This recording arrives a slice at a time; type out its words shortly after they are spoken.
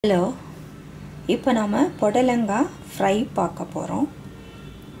Hello, இப்போ நாம் பொடலங்காய் ஃப்ரை பார்க்க போகிறோம்.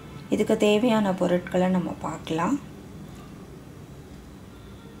 இதுக்கு தேவையான பொருட்களை நம்ம பார்க்கலாம்.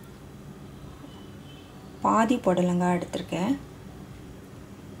 பாதி பொடலங்காய் எடுத்திருக்கேன்.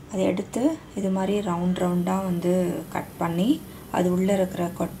 அதை எடுத்து இது மாதிரி ரவுண்டாக கட் பண்ணி அது உள்ளே இருக்கிற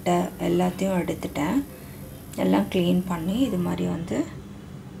கொட்டை எல்லாத்தையும் எடுத்துட்டேன். எல்லாம் க்ளீன் பண்ணி இது மாதிரி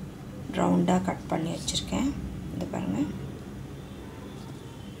ரவுண்டாக கட் பண்ணி வச்சுருக்கேன். இது பாருங்கள்,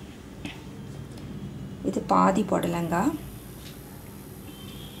 இது பாதி பொடலங்காய்.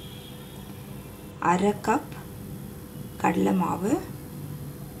 அரை கப் கடலை மாவு,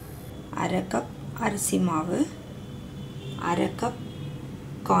 அரை கப் அரிசி மாவு, அரை கப்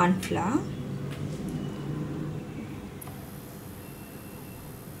கார்ன்ஃப்ளவர்,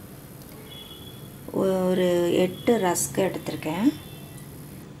 ஒரு 8 ரஸ்க் எடுத்திருக்கேன்.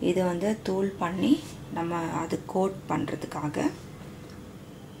 இது தூள் பண்ணி நம்ம அது கோட் பண்ணுறதுக்காக.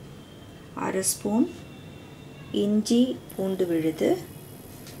 அரை ஸ்பூன் இஞ்சி பூண்டு விழுது,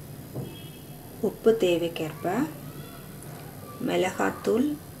 உப்பு தேவைக்கேற்ப, மிளகாத்தூள்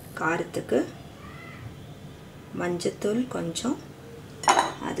காரத்துக்கு, மஞ்சத்தூள் கொஞ்சம்,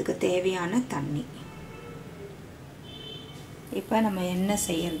 அதுக்கு தேவையான தண்ணி. இப்போ நம்ம என்ன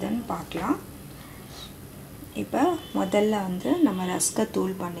செய்யறதுன்னு பார்க்கலாம். இப்போ முதல்ல நம்ம ரஸ்கை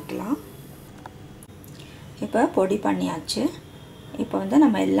தூள் பண்ணிக்கலாம். இப்போ பொடி பண்ணியாச்சு. இப்போ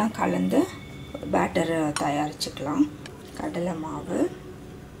நம்ம எல்லாம் கலந்து பேட்டர் தயாரிச்சுக்கலாம். கடலை மாவு,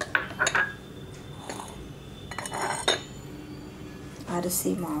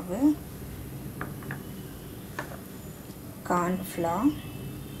 அரிசி மாவு, கார்ன்ஃப்ளவர்,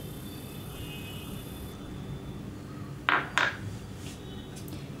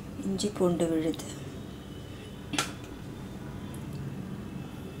 இஞ்சி பூண்டு விழுது,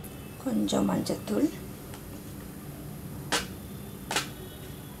 கொஞ்சம் மஞ்சத்தூள்,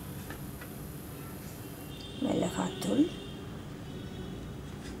 மிளகாத்தூள்,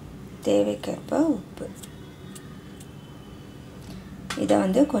 தேவைக்கேற்ப உப்பு.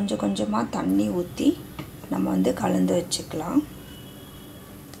 இதை கொஞ்சம் கொஞ்சமாக தண்ணி ஊற்றி நம்ம கலந்து வச்சுக்கலாம்.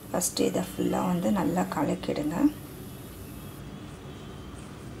 ஃபஸ்ட்டு இதை ஃபுல்லாக நல்லா கலக்கிடுங்க.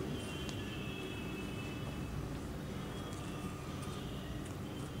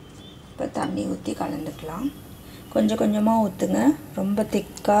 இப்போ தண்ணி ஊற்றி கலந்துக்கலாம். கொஞ்சம் கொஞ்சமாக ஊற்றுங்க, ரொம்ப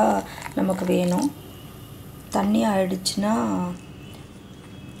திக்காக நமக்கு வேணும். தண்ணி ஆயிடுச்சுன்னா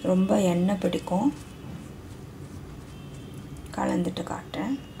ரொம்ப எண்ணெய் பிடிக்கும். கலந்துட்டு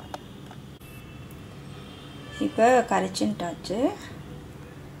காட்டுறேன். இப்போ கரைச்சின்ட்டாச்சு.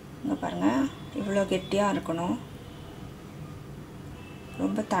 இங்கே பாருங்கள், இவ்வளோ கெட்டியாக இருக்கணும்,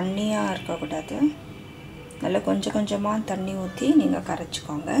 ரொம்ப தண்ணியாக இருக்கக்கூடாது. நல்லா கொஞ்சம் கொஞ்சமாக தண்ணி ஊற்றி நீங்கள்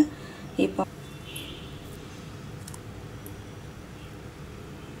கரைச்சிக்கோங்க. இப்போ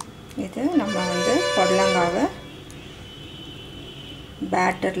இது நம்ம பொடலங்காவை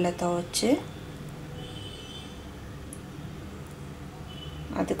பேட்டரில் துவைச்சி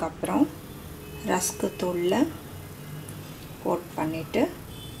அதுக்கப்புறம் ரஸ்க்கு தூளில் கோட் பண்ணிவிட்டு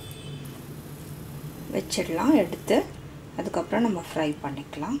வச்சிடலாம். எடுத்து அதுக்கப்புறம் நம்ம ஃப்ரை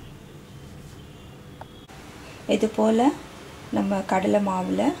பண்ணிக்கலாம். இது போல் நம்ம கடலை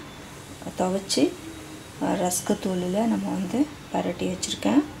மாவில் துவைச்சி ரஸ்க்கு தூளில் நம்ம பரட்டி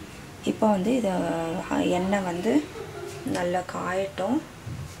வச்சுருக்கேன். இப்போ இதை எண்ணெய் நல்லா காயட்டும்.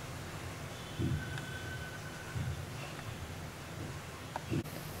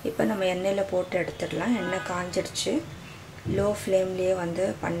 இப்போ நம்ம எண்ணெயில் போட்டு எடுத்துடலாம். எண்ணெய் காஞ்சிடுச்சு. லோ ஃப்ளேம்லேயே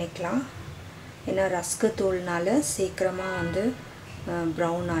பண்ணிக்கலாம். ஏன்னா ரஸ்க்கு தூள்னால சீக்கிரமாக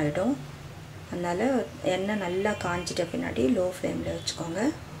ப்ரௌன் ஆகிடும். அதனால் எண்ணெய் நல்லா காஞ்சிட்ட பின்னாடி லோ ஃப்ளேமில்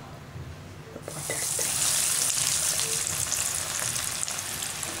வச்சுக்கோங்க. போட்டு எடுத்து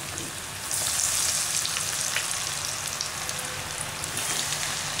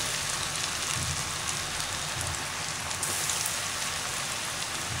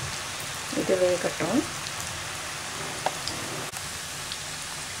இது வேகட்டும்.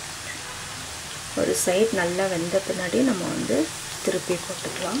 ஒரு சைடு நல்லா வெந்த பின்னாடி நம்ம திருப்பி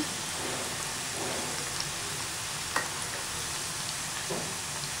போட்டுக்கலாம்.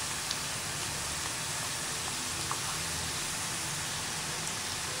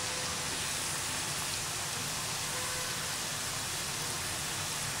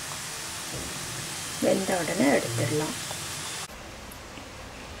 வெந்த உடனே எடுத்துடலாம்.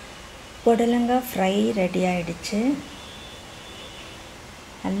 பொடலங்காய் ஃப்ரை ரெடி ஆகிடுச்சு.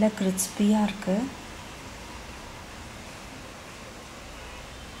 நல்ல கிறிஸ்பியாக இருக்குது.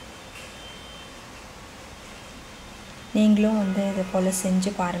 நீங்களும் இதை போல்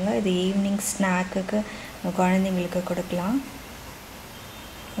செஞ்சு பாருங்கள். இது ஈவினிங் ஸ்நாக்குக்கு குழந்தைங்களுக்கு கொடுக்கலாம்.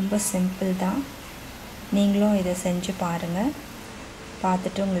 ரொம்ப சிம்பிள் தான். நீங்களும் இதை செஞ்சு பாருங்கள்.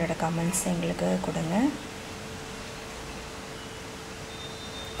 பார்த்துட்டு உங்களோட கமெண்ட்ஸ் எங்களுக்கு கொடுங்க.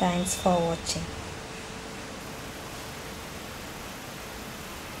 தேங்க்ஸ் ஃபார் வாட்சிங்.